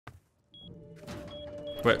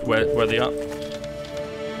Where they at?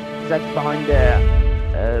 It's like behind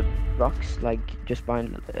the rocks, like just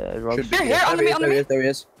behind rocks. Here, on me. There he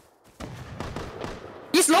is.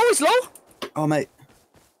 He's low. Oh, mate.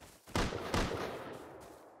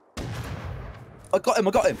 I got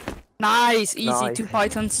him. Nice, easy. Nice. 2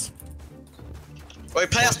 pythons.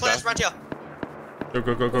 Wait, players right here.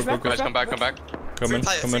 Go. Guys, come back. Come in.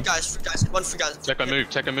 Three guys. One free guys. Check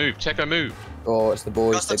a move. Oh, it's the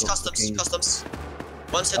boys. Customs.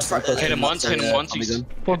 One's hit front. Hit him once.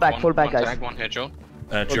 Pull back, guys. Tag, one headshot.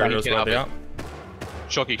 Cheerios, where they at?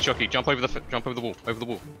 Shocky, jump over the wall.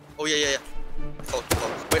 Oh yeah. Fall.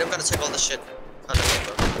 Wait, I'm gonna take all this shit.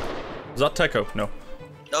 Is that Teco? No.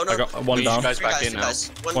 No. I got one down. Guys back in now.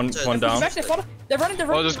 One down. They're running.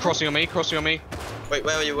 Oh, there's crossing on me. Wait,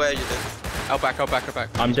 where are you? Dude? Out back.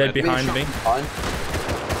 I'm dead behind me.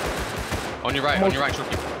 On your right,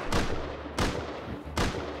 Shocky.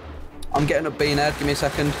 I'm getting a bean head. Give me a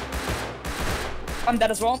second. I'm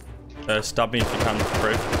dead as well. Stab me if you can,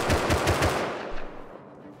 Crew.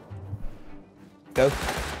 Go.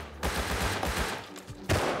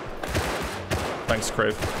 Thanks,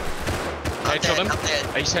 Crew. Headshot him. I'm dead.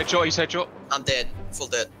 He's headshot. I'm dead. Full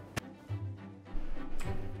dead.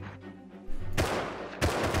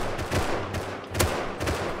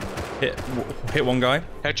 Hit one guy.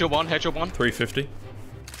 Headshot one. 350.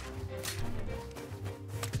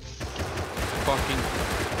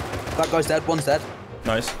 Fucking. That guy's dead. One's dead.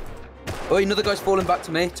 Nice. Oh, another guy's falling back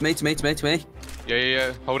to me.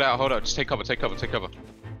 Yeah. Hold out. Just take cover.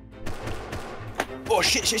 Oh,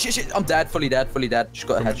 shit. I'm dead. Fully dead. Just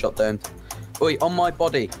got a headshot down. Oi, on my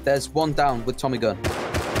body, there's one down with Tommy gun.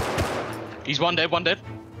 He's one dead.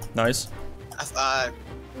 Nice. I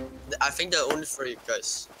think there are only 3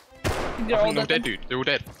 guys. They're all They're dead. dead, dude. They're all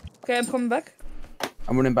dead. Okay, I'm coming back.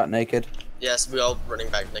 I'm running back naked. Yes, we're all running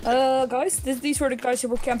back. Guys, these were the guys who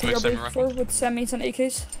were camping Wait, our base semi-rifle? before with semis and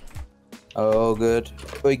AKs. Oh, good.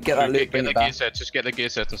 Oi, get that loot, bring it back. Just get the gear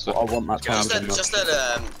sets and stuff. I want that Just Tommy gun.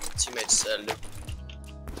 let teammates loot.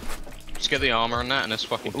 Just get the armor and that, and it's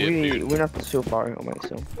fucking dip, dude. We're not so far away,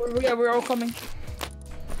 so. We're all coming.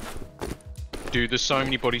 Dude, there's so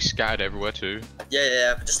many bodies scattered everywhere too.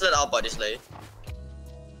 Yeah. Just let our bodies lay.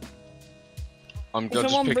 I'm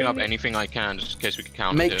just picking up anything I can, just in case we can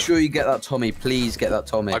count Make it. sure you get that Tommy. Please get that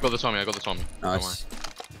Tommy. I got the Tommy. Nice.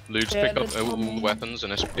 Lou, just Yeah, pick up the all the Tommy. weapons and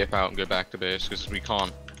let's dip out and go back to base, because we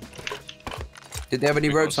can't. Did they have any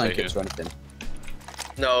We road can't sign stay kits or anything?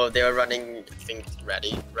 No, they were running, I think,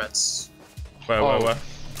 rats. Where?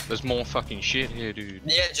 There's more fucking shit here, dude.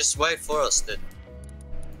 Yeah, just wait for us, dude.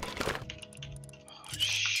 Oh,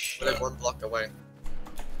 shit. We're like 1 block away.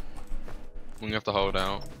 We have to hold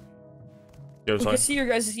out. Go We side. can see your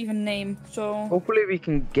guys' even name, so. Hopefully we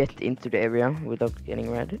can get into the area without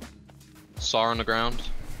getting red. SAR on the ground.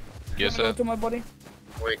 Yes, I'm gonna sir. go to my body.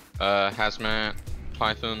 Wait. Hazmat,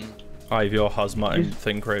 Python. Hive your hazmat Just-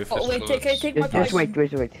 thing, Crew. Oh wait, take my Just place.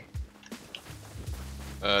 wait.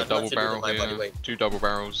 Double nothing barrel with my body here. weight. 2 double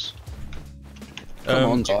barrels.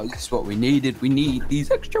 Come on, guys. This is what we needed. We need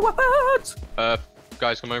these extra weapons.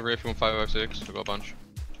 Guys, come over here if you want 506. We've got a bunch.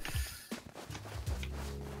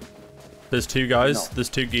 There's 2 guys. No. There's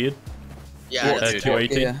 2 geared. Yeah, What? that's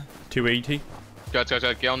 280. Yeah. 280. Guys,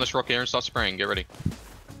 get on this rock here and start spraying. Get ready.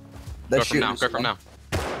 They're Go from now. shooting Go from now.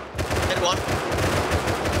 Hit one.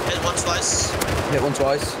 Hit one twice. Hit one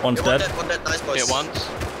twice. One's Hit dead. one dead. Nice, boys. Hit once.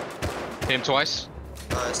 Hit him twice.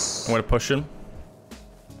 Nice. I'm gonna push him.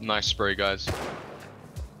 Nice spray, guys.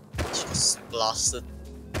 Just blasted.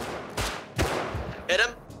 Hit him.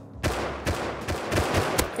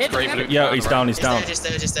 Hit Great him. loot. Yeah, he's down. He's down. He's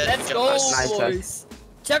dead. Let's We go, can push. Nice, boys.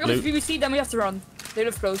 Check out the Loot. PVC, then we have to run. They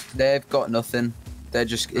live close. They've got nothing.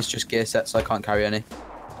 It's just gear sets, so I can't carry any.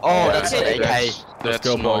 Oh, Yeah, that's an okay. AK. Let's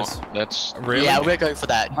go, boys. That's Really? Yeah, we're going for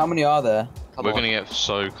that. How many are there? Come we're on. gonna get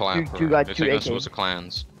so clapped. Two bro. guys, They're two taking us AK. towards the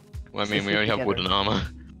clans. Well, I mean, we Let's only have together. wooden armor.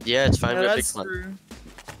 Yeah, it's fine. No, We're a big that's one. true.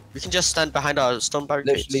 We can just stand behind our stone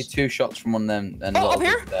barricades. Literally 2 shots from one of them, and Oh, a lot up of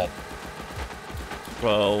here? people dead.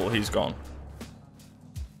 Well, he's gone.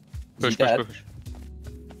 Is Push, he dead? push.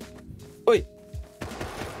 Oi!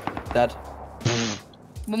 Dead.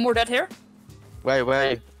 One more dead here. Where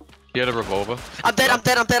are you? He had a revolver. I'm dead.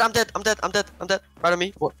 Right on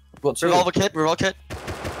me. What's Revolver kit.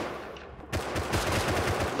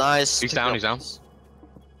 Nice. He's down. He's down.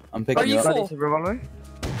 I'm Are picking you you up. full? That is a revolver.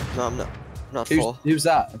 No, I'm not full. Who's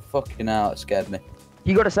that? Fucking hell, it scared me.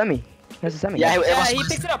 He got a semi. He has a semi. Yeah, it Yeah, was he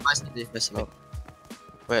picked it up. nice to miss him up.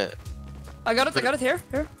 Wait. I got it here.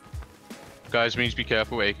 Guys, we need to be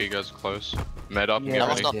careful. AK guys are close. Med up and Yeah, get That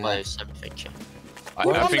was ready. not Yeah. my semi picture. I Who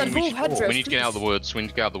won think that we, wolf headdress, we need to get out of the please? woods. We need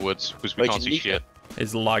to get out of the woods because we Wait, can't can see you shit.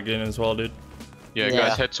 is lagging as well, dude. Yeah, Yeah.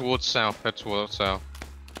 guys, head towards south. Head towards south.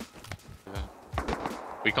 Yeah.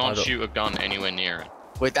 We can't don't- shoot a gun anywhere near it.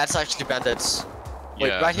 Wait, that's actually bandits. Wait,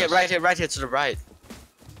 Yeah, right here, that's- right here to the right.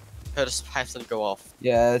 Heard a Python go off.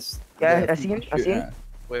 Yes. Yeah, I see him. I see him.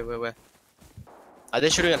 Where? Are they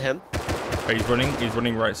shooting at him? Oh, he's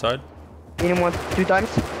running right side. Hit him 2 times.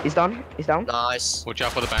 He's down. He's down. Nice. Watch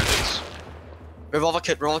out for the bandits. Revolver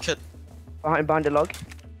kit. Behind the log.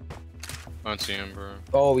 I don't see him, bro.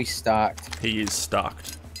 Oh, he's stacked. He is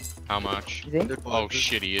stacked. How much? Is he? Good boy, Oh good.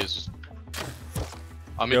 shit, he is.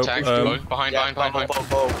 I'm Yo, in tags, behind.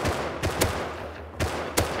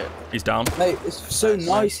 He's down. Mate, it's so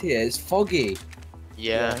nice here. It's foggy.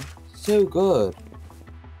 Yeah. So good.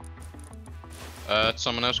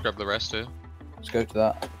 Someone else grab the rest here. Let's go to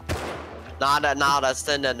that. Nah, that's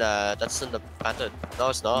in the bandit. No,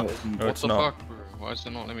 it's No, not. it isn't. No, What it's the not. fuck, bro? Why is it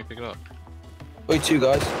not letting me pick it up? Wait, 2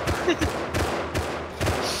 guys.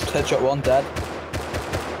 Headshot 1, dead.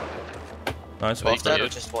 Nice. Wait, Both dead or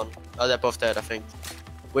dead? just one? Oh, they're both dead, I think.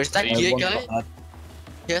 Where's that Yeah, gear One's guy? not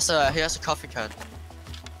dead. He has a coffee can.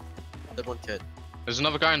 That one kid. There's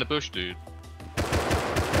another guy in the bush, dude.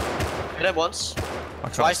 Hit him once. I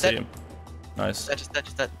can't Twice see dead. him. Nice. He's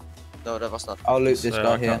dead. No, that was not. I'll loot this I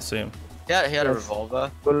guy here. can't see him. Yeah, he had a Yes.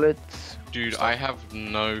 revolver. Bullets. Dude, I have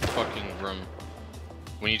no fucking room.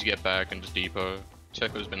 We need to get back and just depot.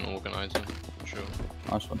 Checo's been organizing, for sure.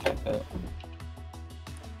 Nice one, take it.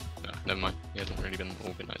 No, never mind. He hasn't really been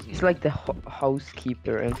organizing. He's like the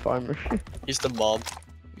housekeeper and farmer. He's the mom.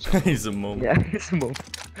 He's a mum. Yeah, it's a move.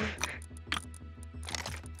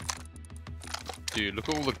 Dude, look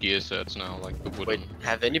at all the gear sets now, like the Wait, wooden.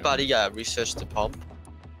 have anybody researched the pump?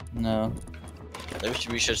 No. Maybe we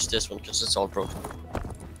should research this one because it's all broken.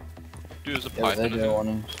 Dude, there's a Yeah, they python in don't there. want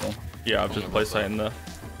him, so. Yeah, I've just placed that in there.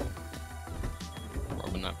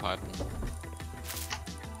 Robbing that python.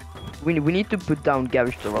 We need to put down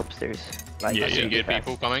garage door upstairs. Like, Yeah, Yeah, yeah. you get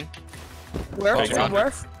people coming? Where? Oh, From 200.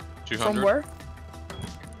 where? 200? From where?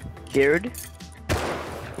 Geared.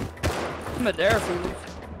 I'm at the airfield.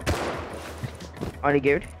 Are they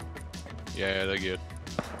geared? Yeah, they're good.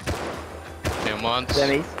 Him once.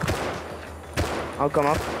 Semis. I'll come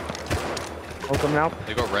up. I'll come out.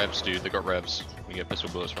 They got revs, dude. They got revs. We get pistol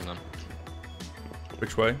bullets from them.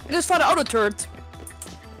 Which way? I just found the other turret.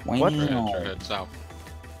 What? Wow. Head south.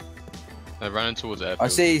 They're running towards airfield. I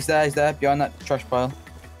see he's there, behind that trash pile.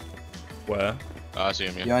 Where? Oh, I see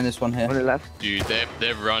him, yeah. Behind this one On here. the left. Dude,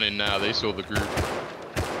 they're running now. They saw the group.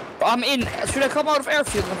 I'm in. Should I come out of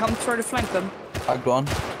airfield and come try to flank them? Tagged one.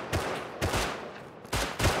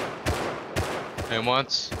 Him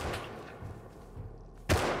once.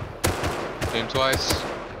 Him twice.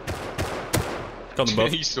 Got them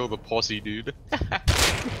both. He saw the posse, dude.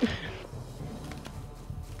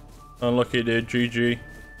 Unlucky, dude. GG.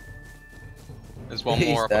 There's one He's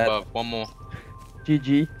more up dead. above. One more.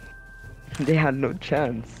 GG. They had no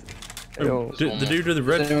chance. Yo. There's Dude, one the more. dude with the Does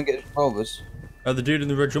red. anyone get revolvers? The dude in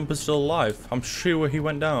the red jumper's still alive. I'm sure he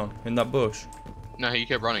went down in that bush. No, he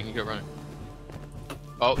kept running. He kept running.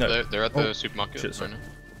 Oh, No. they're at the supermarket Shit, right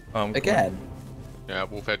now. Again? Yeah,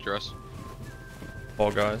 wolf head to us.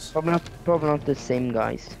 Four guys. Probably not the same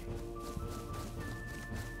guys.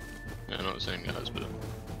 Yeah, not the same guys, but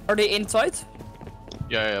Are they inside?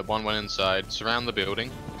 yeah, one went inside. Surround the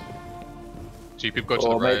building. Two people go to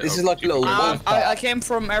Oh, the right. mate, this is like a two little people- wolf. I came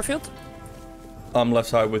from airfield. I'm left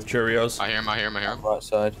side with Cheerios. I hear him. I hear him. I hear him. Right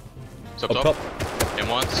side. It's up Up top. top. Him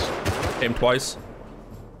once. Aim twice.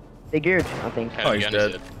 They geared, I think. Head Oh, he's again,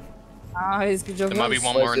 dead. dead. Ah, he's good job. There might be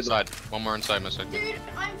one Where's more the- inside. One more inside, my second. Dude,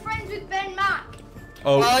 I'm friends with Ben Mack.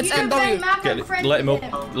 Oh, Oh, it's You know MW. Ben Mack, get I'm it. friends Let him with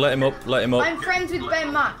up. Let him up. Let him up. I'm friends with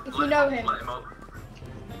Ben Mack, if you know him.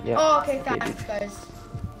 Yeah. Oh, okay, thanks, guys.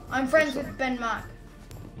 I'm friends with Ben Mack.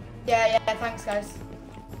 Yeah, thanks, guys. Do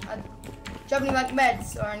you have any, like,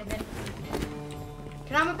 meds or anything?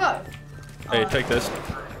 Can I have a bow? Hey, take this.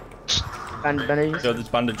 Bandages. Yo, this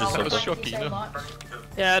bandages. That was Super. shocking, Thank you so no? much.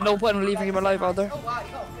 Yeah, no point in leaving him alive out there. Oh, wow,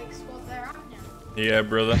 you got a big squad there, haven't you? Yeah,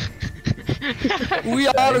 brother. We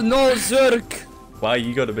are no Zerk. Wow,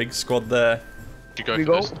 you got a big squad there. You go We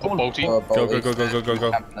for go. this. Oh, Bolty. Go.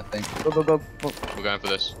 Camping, I think. Go. We're going for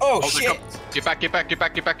this. Oh, they shit! got- Get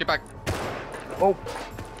back. Oh,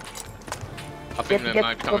 I think they get-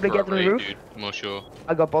 might be coming probably for a get on the raid, roof. dude. I'm not sure.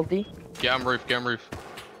 I got Balti. Get on roof.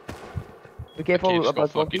 Be careful Kid's got about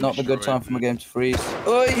fucking- Balti. Not a good time for my game to freeze.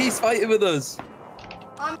 Oh, he's fighting with us!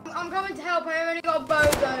 I'm coming to help. I've only got a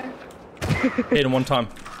bow, though. Hit him one time.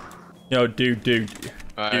 Yo, dude.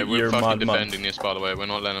 Alright, we're You're fucking mad, man. defending this, by the way. We're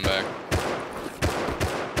not letting them back.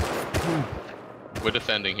 We're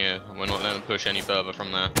defending here, and we're not letting them push any further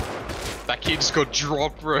from there. That kid just got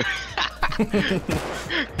dropped, bro.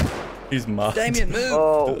 He's mad. Damien, move!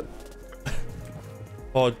 Oh,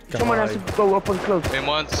 Oh, someone has God. to go up and close. In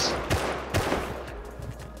once.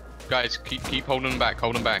 Guys, keep holding them back,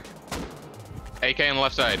 hold them back. AK on the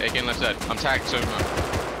left side, AK on the left side. I'm tagged so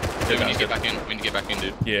much. Dude, we need to get back in. We need to get back in,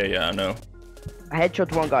 dude. Yeah, I know. I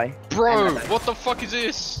headshot one guy. Bro, what the fuck is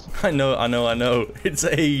this? I know. It's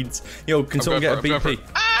AIDS. Yo, can someone get a BP?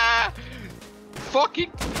 Ah!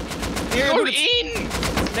 Fucking Your go bullets. in!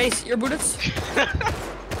 Nice, your bullets.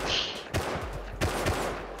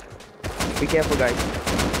 Be careful, guys.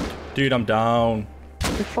 Dude, I'm down.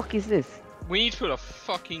 What the fuck is this? We need to put a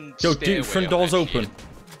fucking Yo, stairway dude, front on door's that open. shit.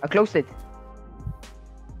 I closed it.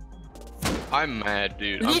 I'm mad,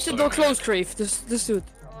 dude. You I'm need so to door mad. close, Crave. This dude.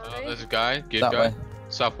 There's a guy, good That guy. way.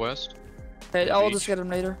 Southwest. Okay, I'll Beach. just get him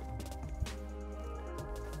later.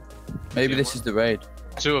 Maybe Yeah, this what? is the raid.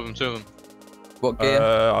 Two of them. What gear?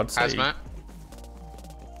 I'd say. Hazmat.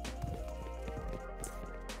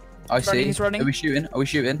 I see. he's running. Are we shooting? Are we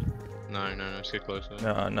shooting? No, let's get closer.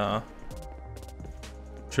 Nah.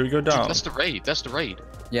 Should we go Dude, down? that's the raid,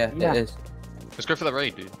 Yeah, Yeah. it is. Let's go for the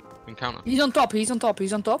raid, dude. Encounter. He's on top.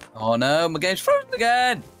 Oh no, my game's frozen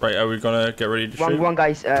again! Right, are we gonna get ready to shoot? One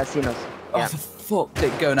guy's seen us. Oh, Yeah. for fuck,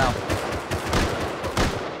 it go now.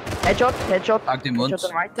 Headshot. Tagged him once. Headshot on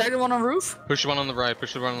the right. Tag the one on roof. Push the one on the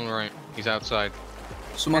right, He's outside.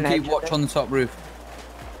 Someone And keep headshot watch there. on the top roof.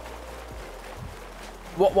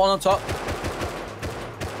 What one on top?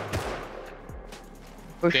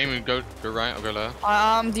 Push. Damien, go right, I'll go left.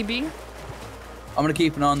 DB. I'm gonna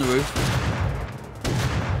keep an eye on the roof.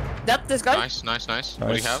 This guy. Nice. What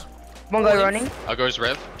do you have? One guy running. I'll go as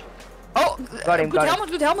Rev. Oh, Got him, good got him.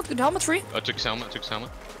 helmet, good helmet, free. I took his helmet.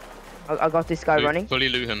 I got this guy running. Fully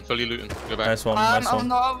loot him. Go back. Nice one.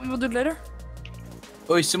 No, we'll do it later.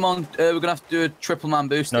 Oh, someone, we're gonna have to do a triple man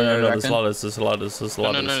boost. No, here, I there's reckon. ladders. No,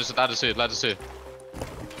 there's ladders here.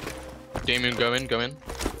 Damien, go in.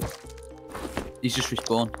 He's just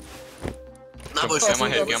respawned. Nah, boys, Get on my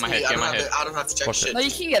head, focus get on my me. head, get on my head. I don't have to check Watch shit. No, you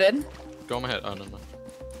can get in. Go on my head. Oh, no.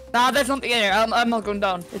 Nah, there's nothing in here. I'm not going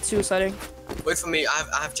down. It's suiciding. Wait for me. I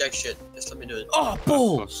have jack shit. Just let me do it. Oh,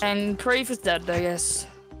 balls! And Crave is dead, I guess.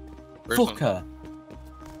 Where's one? Fucker.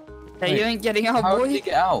 Hey, you ain't getting out, How boy. did he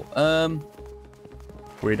get out?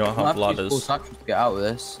 We don't I'll have have to use full ladders. satchel to get out of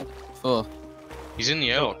this. Fuck. He's in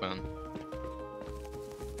the airlock, man.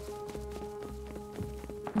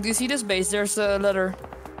 Do you see this base? There's a ladder.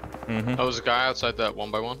 Mm-hmm. Oh, there's a guy outside that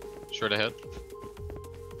 1x1. Straight ahead.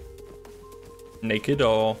 Naked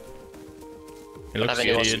or? He I looks don't have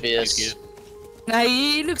any more idiot. spears. Nah,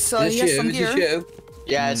 he looks, Is he this has some you? Is this gear. you?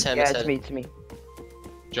 Yeah, it's him. Yeah, It's it's him. me. It's me.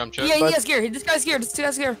 Jump check. Yeah, he has gear. This guy's gear. This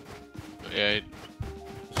guy's gear. Yeah,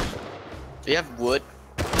 Do you have wood?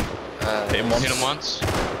 Hit him once. hit him once.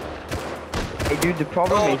 Hey, dude, the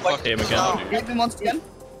problem Oh, is. fuck. Hit him again. No. Hit him once again.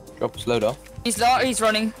 Drop his load off. He's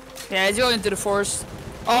running. Yeah, he's going into the forest.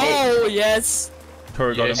 Oh, yes.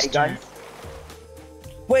 Turret got Yes. Hey, him. guys.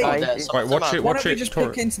 Wait, Guys, there's Right, watch something it, up. why watch don't we it. just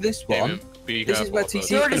Turret. pick into this one? Damien, be This is careful where about TC is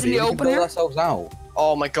Turret gonna is be. in the We can open build here. ourselves out.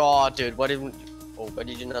 Oh my god, dude. Why didn't... Oh, why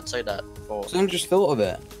did you not say that before? Someone just thought of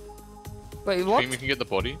it. Wait, that. what? Think we can get the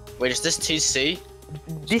body? Wait, is this TC?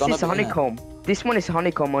 This gonna is be honeycomb. This one is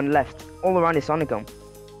honeycomb on left. All around is honeycomb.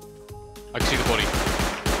 I can see the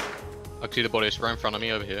body. It's right in front of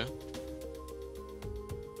me over here.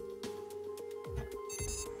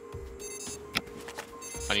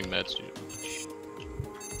 I need meds, dude.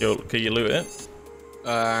 Yo, can you loot it?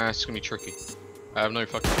 It's gonna be tricky. I have no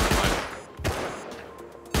fucking time.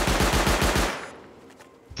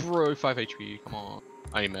 Bro, 5 HP, come on.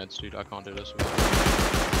 I need meds, dude. I can't do this.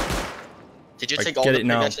 Did you Right, take all get the it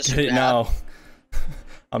now. pickaxes Get you it had? now.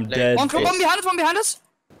 I'm dead. One behind us.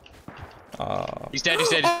 He's dead, he's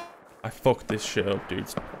dead. I fucked this shit up,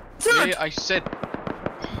 dudes. Yeah, I said...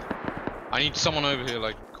 I need someone over here,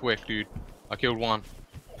 like, quick, dude. I killed one.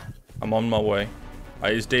 I'm on my way.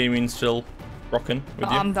 Is Damien still rocking with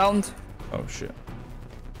you? I'm downed. Oh shit.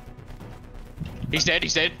 He's dead. Okay,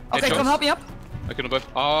 Headshots. come help me up. I couldn't both.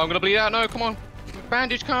 Oh, I'm gonna bleed out. No, come on.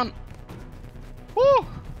 Bandage can't. Woo!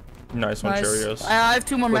 Nice one, Nice. Cheerios. I have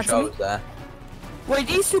 2 more Wish mats I on me. was there. Wait,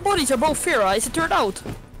 these 2 bodies are both Fira. Is it turned out?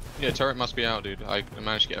 Yeah, turret must be out, dude. I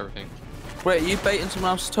managed to get everything. Wait, are you baiting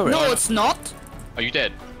someone else's turret? No, it's not. Are you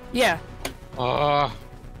dead? Yeah. Ah.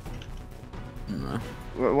 No.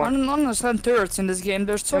 I One. don't understand turrets in this game.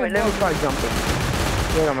 There's so Wait, let me many. try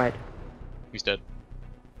jumping. Wait, I'm right. He's dead.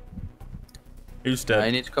 Who's No, you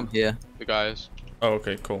dead? need to come here. The guy is. Oh,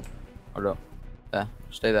 okay, cool. Hold up. There.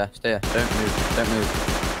 Stay there. Stay there. Don't move. Don't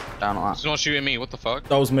move. Down like He's not shooting me. What the fuck?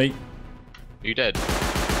 That was me. Are you dead?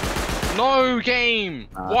 No game!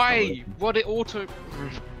 Why? What it auto?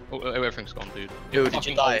 Oh, everything's gone, dude. Dude, did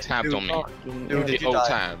you die? Tabbed on me. Dude, did It you alt die?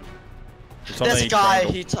 tabbed. It's on This a guy,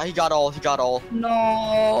 triangle. he got all, he got all.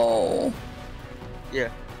 No. Yeah.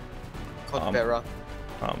 Codbera.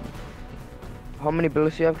 How many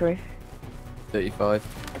bullets do you have, Curry? 35.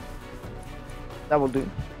 That will do.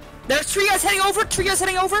 There's 3 guys heading over. 3 guys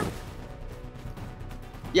heading over.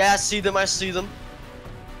 Yeah, I see them, I see them.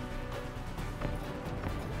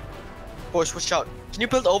 Boys, watch out. Can you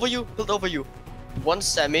build over you? Build over you. One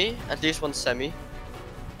semi, at least one semi.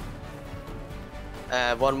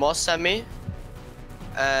 One more semi.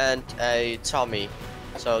 And a Tommy.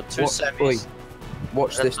 So 2 semis.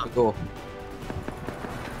 Watch this to go.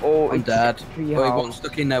 Oh, I'm it's dead. 3 Oi, hours. one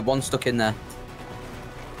stuck in there, one stuck in there.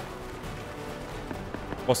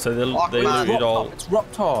 What's that? They man. looted all. It's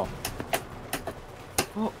Raptor.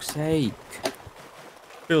 Fuck's sake.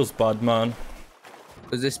 Feels bad, man.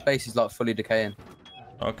 Because this base is like fully decaying.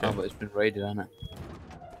 Okay. Oh, but it's been raided, hasn't it?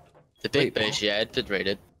 The big Wait, base, yeah, it did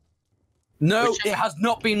raided. No, Which- it has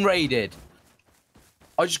not been raided.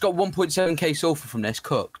 I just got 1.7k sulfur from this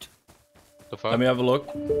cooked. The fuck? Let me have a look.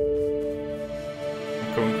 I'm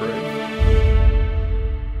going crazy.